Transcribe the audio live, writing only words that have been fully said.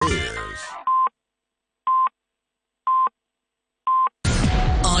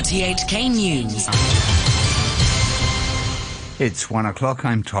RTHK News. It's 1 o'clock.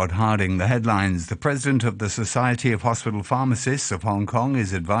 I'm Todd Harding. The headlines. The president of the Society of Hospital Pharmacists of Hong Kong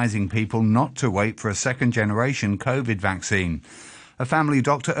is advising people not to wait for a second-generation COVID vaccine. A family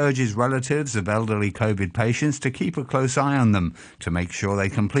doctor urges relatives of elderly COVID patients to keep a close eye on them to make sure they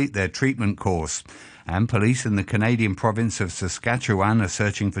complete their treatment course. And police in the Canadian province of Saskatchewan are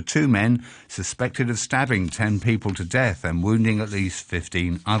searching for 2 men suspected of stabbing 10 people to death and wounding at least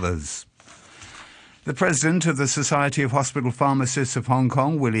 15 others. The president of the Society of Hospital Pharmacists of Hong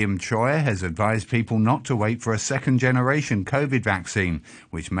Kong, William Choi, has advised people not to wait for a second-generation COVID vaccine,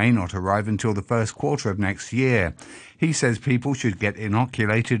 which may not arrive until the first quarter of next year. He says people should get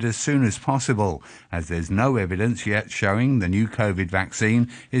inoculated as soon as possible, as there's no evidence yet showing the new COVID vaccine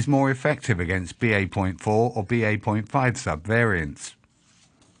is more effective against BA.4 or BA.5 subvariants.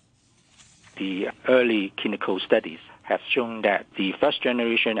 The early clinical studies have shown that the first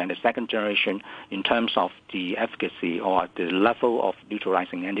generation and the second generation, in terms of the efficacy or the level of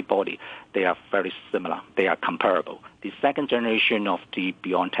neutralizing antibody, they are very similar. They are comparable. The second generation of the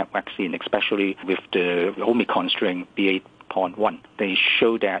BioNTech vaccine, especially with the Omicron strain BA.1, they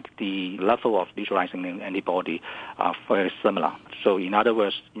show that the level of neutralizing antibody are very similar. So in other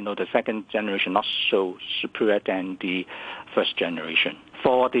words, the second generation not so superior than the first generation.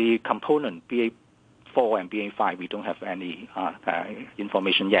 For the component BA.4 and BA.5, we don't have any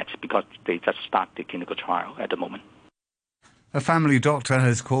information yet because they just start the clinical trial at the moment. A family doctor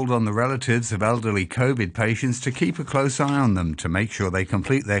has called on the relatives of elderly COVID patients to keep a close eye on them to make sure they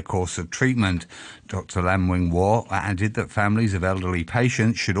complete their course of treatment. Dr. Lam Wing Wo added that families of elderly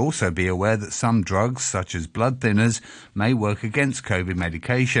patients should also be aware that some drugs, such as blood thinners, may work against COVID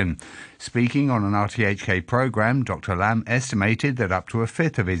medication. Speaking on an RTHK programme, Dr. Lam estimated that up to a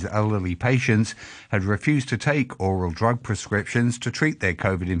fifth of his elderly patients had refused to take oral drug prescriptions to treat their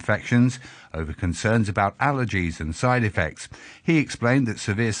COVID infections over concerns about allergies and side effects. He explained that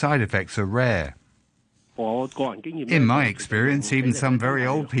severe side effects are rare. In my experience, even some very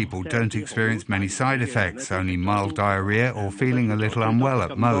old people don't experience many side effects, only mild diarrhea or feeling a little unwell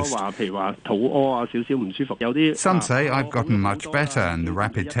at most. Some say I've gotten much better and the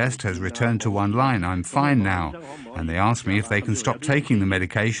rapid test has returned to one line, I'm fine now. And they ask me if they can stop taking the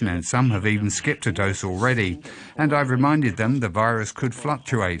medication, and some have even skipped a dose already. And I've reminded them the virus could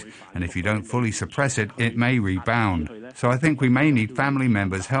fluctuate, and if you don't fully suppress it, it may rebound. So I think we may need family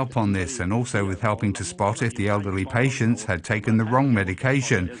members' help on this, and also with helping to spot if the elderly patients had taken the wrong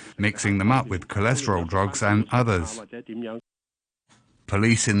medication, mixing them up with cholesterol drugs and others.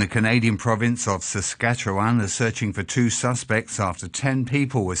 Police in the Canadian province of Saskatchewan are searching for 2 suspects after 10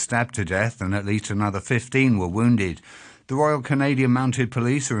 people were stabbed to death and at least another 15 were wounded. The Royal Canadian Mounted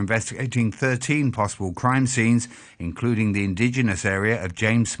Police are investigating 13 possible crime scenes, including the Indigenous area of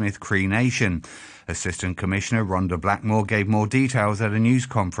James Smith Cree Nation. Assistant Commissioner Rhonda Blackmore gave more details at a news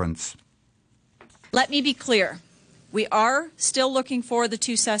conference. Let me be clear. We are still looking for the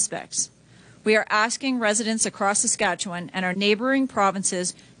 2 suspects. We are asking residents across Saskatchewan and our neighbouring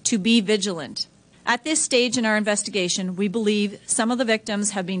provinces to be vigilant. At this stage in our investigation, we believe some of the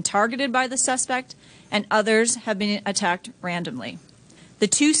victims have been targeted by the suspect and others have been attacked randomly. The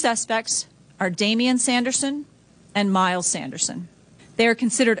 2 suspects are Damien Sanderson and Miles Sanderson. They are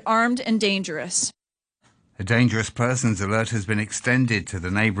considered armed and dangerous. A dangerous persons alert has been extended to the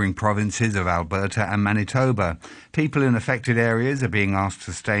neighbouring provinces of Alberta and Manitoba. People in affected areas are being asked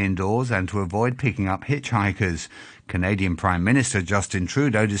to stay indoors and to avoid picking up hitchhikers. Canadian Prime Minister Justin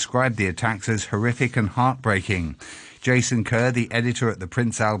Trudeau described the attacks as horrific and heartbreaking. Jason Kerr, the editor at the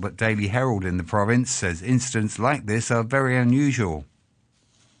Prince Albert Daily Herald in the province, says incidents like this are very unusual.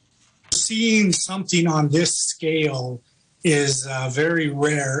 Seeing something on this scale is very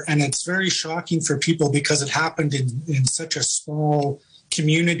rare, and it's very shocking for people because it happened in such a small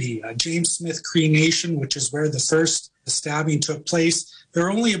community. James Smith Cree Nation, which is where the first stabbing took place, there are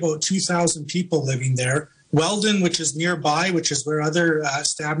only about 2,000 people living there. Weldon, which is nearby, which is where other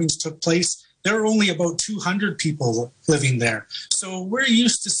stabbings took place, there are only about 200 people living there. So we're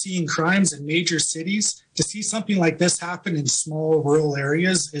used to seeing crimes in major cities. To see something like this happen in small rural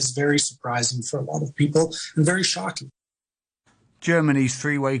areas is very surprising for a lot of people and very shocking. Germany's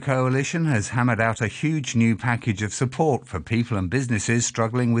three-way coalition has hammered out a huge new package of support for people and businesses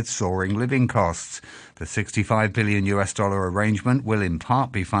struggling with soaring living costs. The $65 billion arrangement will in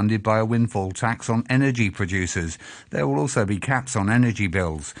part be funded by a windfall tax on energy producers. There will also be caps on energy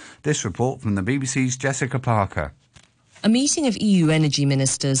bills. This report from the BBC's Jessica Parker. A meeting of EU energy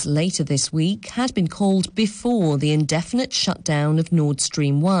ministers later this week had been called before the indefinite shutdown of Nord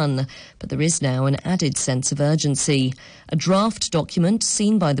Stream 1, but there is now an added sense of urgency. A draft document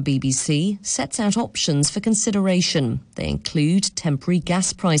seen by the BBC sets out options for consideration. They include temporary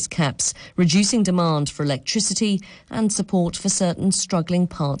gas price caps, reducing demand for electricity and support for certain struggling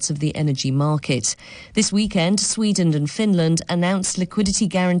parts of the energy market. This weekend, Sweden and Finland announced liquidity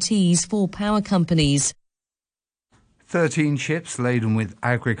guarantees for power companies. 13 ships laden with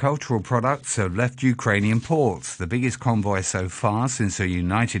agricultural products have left Ukrainian ports, the biggest convoy so far since a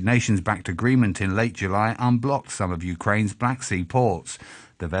United Nations-backed agreement in late July unblocked some of Ukraine's Black Sea ports.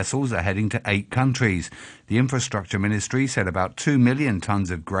 The vessels are heading to 8 countries. The Infrastructure Ministry said about 2 million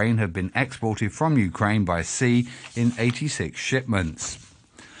tonnes of grain have been exported from Ukraine by sea in 86 shipments.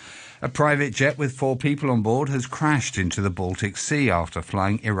 A private jet with 4 people on board has crashed into the Baltic Sea after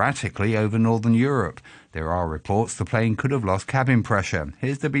flying erratically over northern Europe. There are reports the plane could have lost cabin pressure.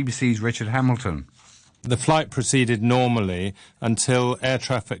 Here's the BBC's Richard Hamilton. The flight proceeded normally until air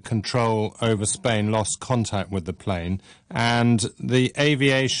traffic control over Spain lost contact with the plane, and the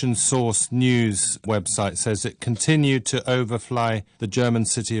Aviation Source News website says it continued to overfly the German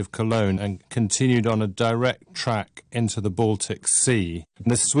city of Cologne and continued on a direct track into the Baltic Sea.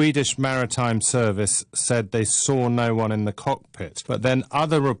 The Swedish Maritime Service said they saw no one in the cockpit, but then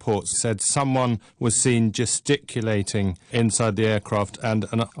other reports said someone was seen gesticulating inside the aircraft and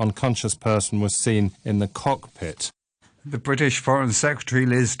an unconscious person was seen in the cockpit. The British Foreign Secretary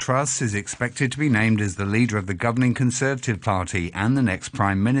Liz Truss is expected to be named as the leader of the governing Conservative Party and the next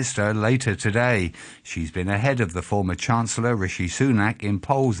Prime Minister later today. She's been ahead of the former Chancellor Rishi Sunak in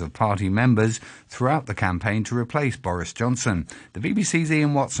polls of party members throughout the campaign to replace Boris Johnson. The BBC's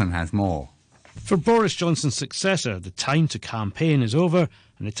Ian Watson has more. For Boris Johnson's successor, the time to campaign is over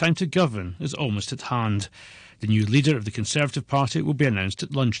and the time to govern is almost at hand. The new leader of the Conservative Party will be announced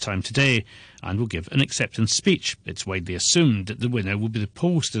at lunchtime today and will give an acceptance speech. It's widely assumed that the winner will be the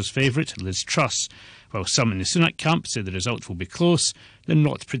pollsters' favourite, Liz Truss. While some in the Sunak camp say the result will be close, they're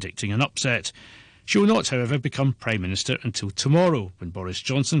not predicting an upset. She will not, however, become Prime Minister until tomorrow, when Boris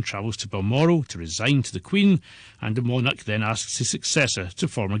Johnson travels to Balmoral to resign to the Queen, and the monarch then asks his successor to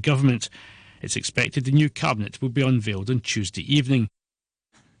form a government. It's expected the new cabinet will be unveiled on Tuesday evening.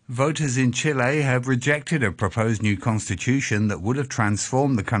 Voters in Chile have rejected a proposed new constitution that would have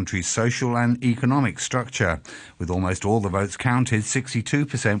transformed the country's social and economic structure. With almost all the votes counted,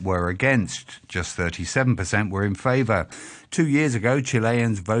 62% were against. Just 37% were in favour. 2 years ago,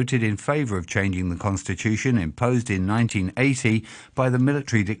 Chileans voted in favour of changing the constitution imposed in 1980 by the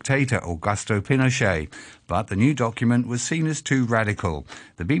military dictator Augusto Pinochet. But the new document was seen as too radical.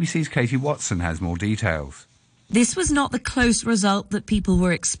 The BBC's Katie Watson has more details. This was not the close result that people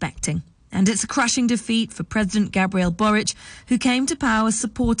were expecting. And it's a crushing defeat for President Gabriel Boric, who came to power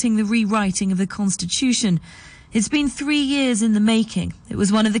supporting the rewriting of the constitution. It's been 3 years in the making. It was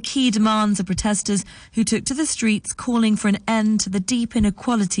one of the key demands of protesters who took to the streets calling for an end to the deep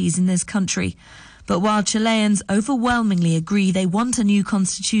inequalities in this country. But while Chileans overwhelmingly agree they want a new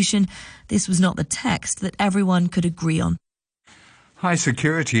constitution, this was not the text that everyone could agree on. High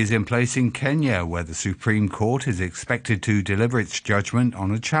security is in place in Kenya, where the Supreme Court is expected to deliver its judgment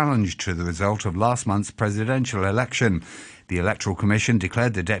on a challenge to the result of last month's presidential election. The Electoral Commission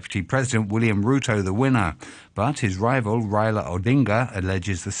declared the Deputy President William Ruto the winner, but his rival Raila Odinga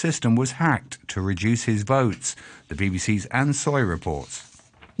alleges the system was hacked to reduce his votes. The BBC's Anne Soy reports.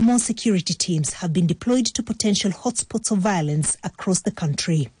 More security teams have been deployed to potential hotspots of violence across the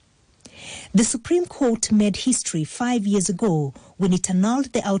country. The Supreme Court made history 5 years ago when it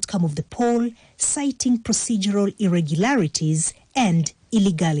annulled the outcome of the poll, citing procedural irregularities and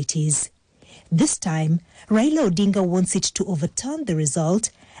illegalities. This time, Raila Odinga wants it to overturn the result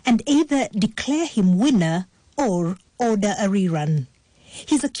and either declare him winner or order a rerun.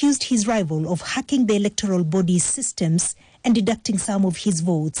 He's accused his rival of hacking the electoral body's systems and deducting some of his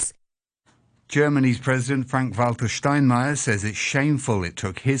votes. Germany's President Frank-Walter Steinmeier says it's shameful it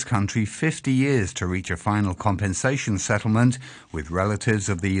took his country 50 years to reach a final compensation settlement with relatives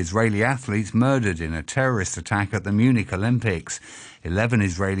of the Israeli athletes murdered in a terrorist attack at the Munich Olympics. 11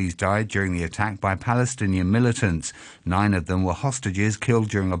 Israelis died during the attack by Palestinian militants. 9 of them were hostages killed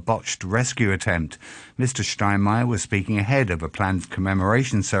during a botched rescue attempt. Mr. Steinmeier was speaking ahead of a planned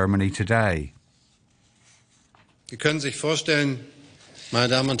commemoration ceremony today. Sie können sich vorstellen,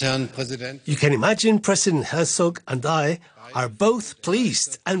 You can imagine President Herzog and I are both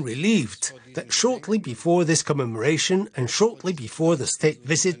pleased and relieved that shortly before this commemoration and shortly before the state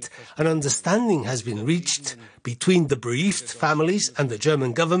visit, an understanding has been reached between the bereaved families and the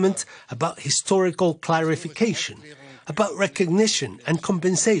German government about historical clarification, about recognition and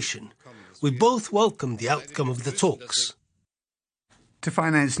compensation. We both welcome the outcome of the talks. To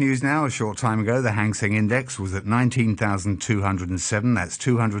finance news now, a short time ago, the Hang Seng Index was at 19,207. That's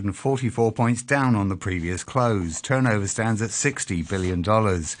 244 points down on the previous close. Turnover stands at $60 billion.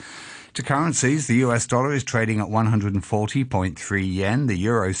 To currencies, the US dollar is trading at 140.3 yen. The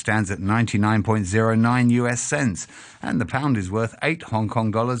euro stands at 99.09 US cents. And the pound is worth 8 Hong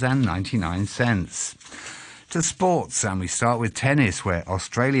Kong dollars and 99 cents. To sports, and we start with tennis, where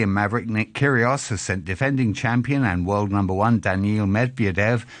Australian maverick Nick Kyrgios has sent defending champion and world number one Daniil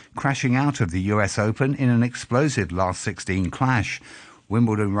Medvedev crashing out of the US Open in an explosive last 16 clash.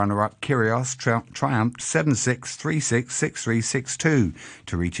 Wimbledon runner-up Kyrgios triumphed 7-6, 3-6, 6-3, 6-2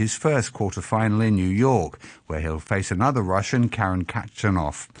 to reach his first quarter-final in New York, where he'll face another Russian, Karen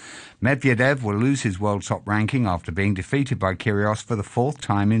Khachanov. Medvedev will lose his world top ranking after being defeated by Kyrgios for the fourth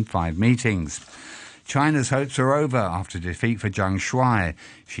time in 5 meetings. China's hopes are over after defeat for Zhang Shuai.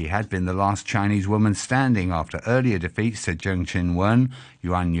 She had been the last Chinese woman standing after earlier defeats to Zheng Qinwen,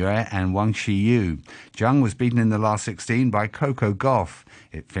 Yuan Yue and Wang Xiyu. Zhang was beaten in the last 16 by Coco Gauff.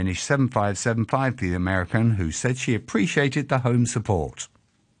 It finished 7-5, 7-5 for the American, who said she appreciated the home support.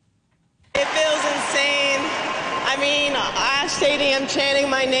 It feels insane. I mean, Ash Stadium chanting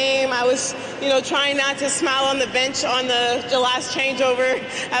my name. I was, trying not to smile on the bench on the last changeover.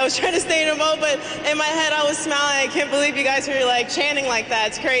 I was trying to stay in the mode, but in my head I was smiling. I can't believe you guys were chanting like that.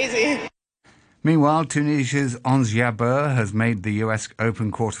 It's crazy. Meanwhile, Tunisia's Ons Jabeur has made the US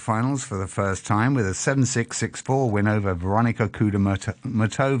Open quarterfinals for the first time with a 7-6, 6-4 win over Veronika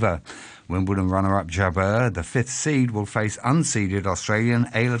Kudermetova. Wimbledon runner-up Jabeur, the fifth seed, will face unseeded Australian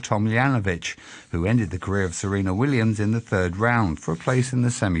Ayla Tomljanovic, who ended the career of Serena Williams in the third round for a place in the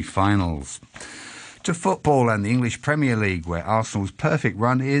semi-finals. To football and the English Premier League, where Arsenal's perfect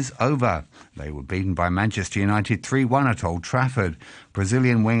run is over. They were beaten by Manchester United 3-1 at Old Trafford.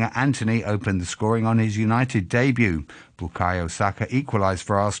 Brazilian winger Antony opened the scoring on his United debut. Bukayo Saka equalised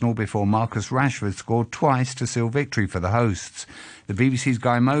for Arsenal before Marcus Rashford scored twice to seal victory for the hosts. The BBC's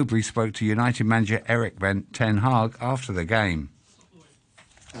Guy Mowbray spoke to United manager Erik ten Hag after the game.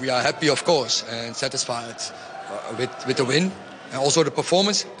 We are happy, of course, and satisfied with the win. And also the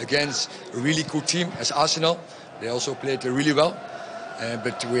performance against a really good team as Arsenal. They also played really well.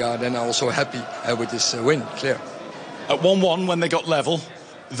 But we are then also happy with this win, clear. At 1-1, when they got level,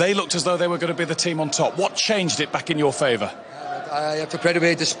 they looked as though they were going to be the team on top. What changed it back in your favour? I have to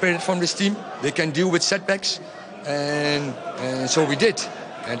credit the spirit from this team. They can deal with setbacks. And so we did.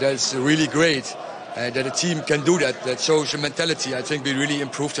 And that's really great that a team can do that. That shows the mentality. I think we really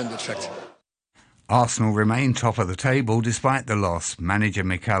improved on that fact. Arsenal remain top of the table despite the loss. Manager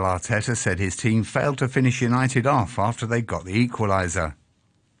Mikel Arteta said his team failed to finish United off after they got the equaliser.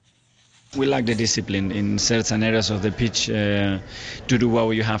 We lack the discipline in certain areas of the pitch to do what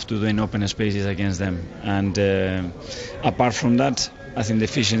you have to do in open spaces against them. And apart from that, I think the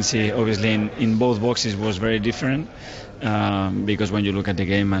efficiency, obviously, in both boxes was very different. Because when you look at the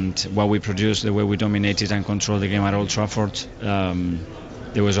game and what we produced, the way we dominated and controlled the game at Old Trafford,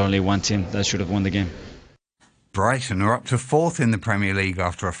 there was only one team that should have won the game. Brighton are up to fourth in the Premier League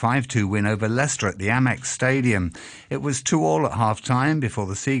after a 5-2 win over Leicester at the Amex Stadium. It was 2-2 at half-time before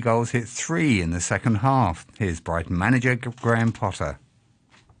the Seagulls hit 3 in the second half. Here's Brighton manager Graham Potter.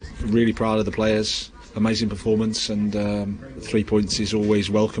 Really proud of the players. Amazing performance, and 3 points is always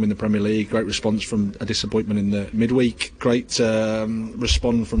welcome in the Premier League. Great response from a disappointment in the midweek. Great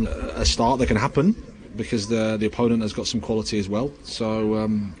respond from a start that can happen, because the opponent has got some quality as well. So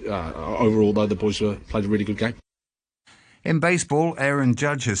overall, though, the boys played a really good game. In baseball, Aaron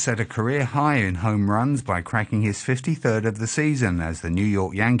Judge has set a career high in home runs by cracking his 53rd of the season as the New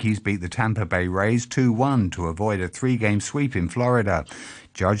York Yankees beat the Tampa Bay Rays 2-1 to avoid a 3-game sweep in Florida.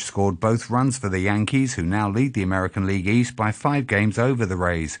 Judge scored both runs for the Yankees, who now lead the American League East by 5 games over the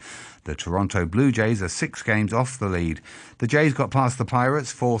Rays. The Toronto Blue Jays are 6 games off the lead. The Jays got past the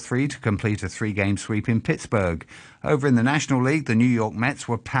Pirates 4-3 to complete a 3-game sweep in Pittsburgh. Over in the National League, the New York Mets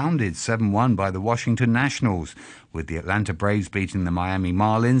were pounded 7-1 by the Washington Nationals. With the Atlanta Braves beating the Miami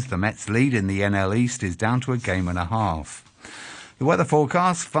Marlins, the Mets' lead in the NL East is down to a game and a half. The weather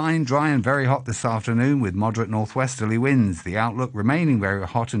forecast, fine, dry and very hot this afternoon with moderate northwesterly winds. The outlook remaining very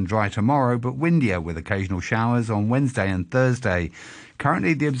hot and dry tomorrow, but windier with occasional showers on Wednesday and Thursday.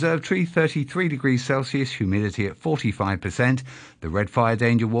 Currently, the observed tree 33 degrees Celsius, humidity at 45%. The red fire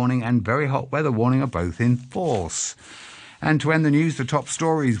danger warning and very hot weather warning are both in force. And to end the news, the top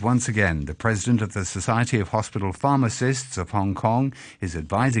stories once again. The president of the Society of Hospital Pharmacists of Hong Kong is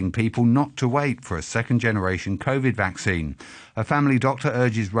advising people not to wait for a second-generation COVID vaccine. A family doctor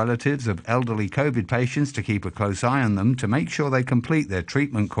urges relatives of elderly COVID patients to keep a close eye on them to make sure they complete their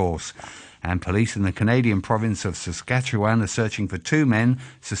treatment course. And police in the Canadian province of Saskatchewan are searching for 2 men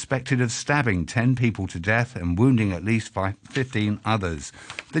suspected of stabbing 10 people to death and wounding at least 15 others.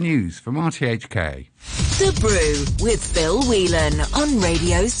 The news from RTHK. The Brew with Phil Whelan on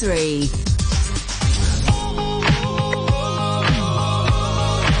Radio 3.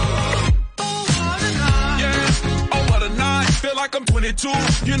 Like I'm 22,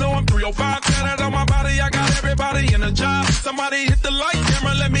 you know I'm 305, tatted on my body, I got everybody in a job. Somebody hit the light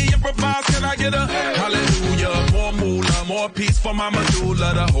camera, let me improvise, can I get a hallelujah? More moolah, more peace for my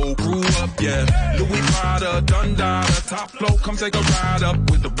medulla, the whole crew up, yeah. Louis Prada, Dundada, top flow, come take a ride up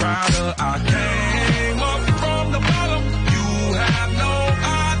with the rider. I came up from the bottom, you have no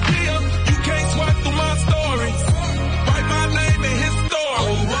idea, you can't sweat through my story, write my name in his story.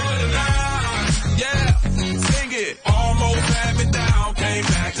 Oh, what a night, yeah, sing it, almost had me down, came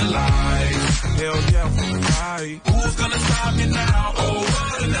back to life. Hell yeah, right. Who's gonna stop me now? Oh,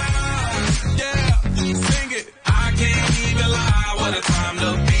 what a night. Yeah, sing it. I can't even lie. What a time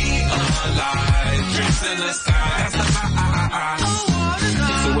to be alive. Drinks in the sky. That's the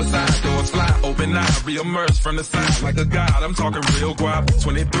suicide doors fly, open eye, reemerge from the side like a god. I'm talking real guap.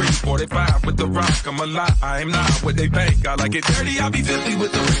 23, 45 with the rock. I'm a lot. I am not what they think. I like it dirty. I'll be 50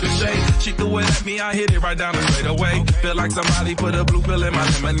 with the ricochet. She threw it at me. I hit it right down the straight away. Feel like somebody put a blue pill in my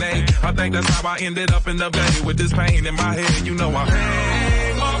lemonade. I think that's how I ended up in the bay with this pain in my head. You know I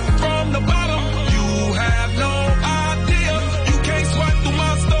came up from the bottom. You have no idea. You can't swipe through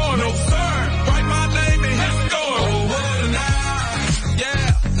my story. No sir. Write my name in his story. Oh, what a night.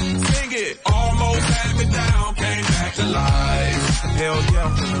 Yeah. Sing it. Almost had me down. Came back to life. Hell yeah.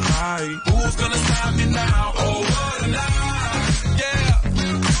 Right. Who's gonna stop me now? Oh, what a night. Yeah.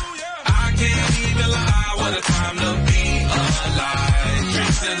 I can't even lie. What a time to be alive.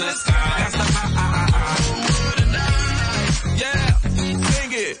 Drinks in the sky. That's the what a night. Yeah.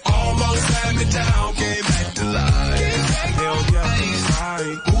 Sing it. Almost had me down. Came back to life. Hell yeah.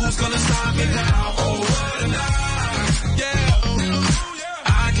 Right. Who's gonna stop me now? Oh, what a night. Yeah.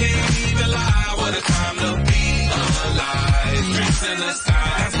 I can't even lie. What a time to be alive. Drinks in the sky.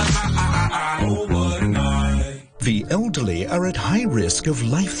 That's the oh, what a night. The elderly are at high risk of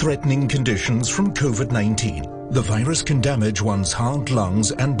life-threatening conditions from COVID-19. The virus can damage one's heart,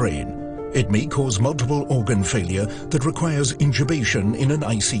 lungs and brain. It may cause multiple organ failure that requires intubation in an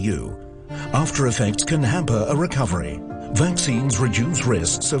ICU. After effects can hamper a recovery. Vaccines reduce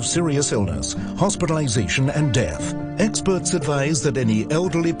risks of serious illness, hospitalization and death. Experts advise that any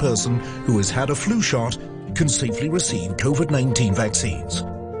elderly person who has had a flu shot can safely receive COVID-19 vaccines.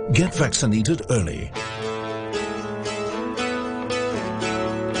 Get vaccinated early.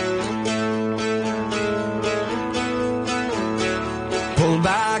 Pull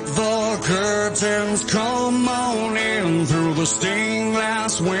back the curtains, come on in through the stained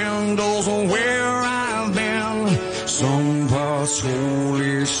glass windows where I've been. Some parts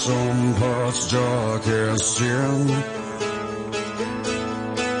holy, some parts dark as sin.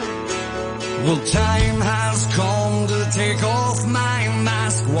 Well, time has come to take off my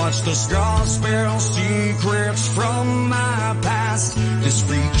mask, watch the scars spill secrets from my past. This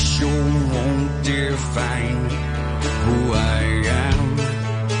freak show won't define who I am.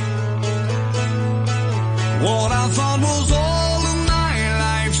 What I thought was all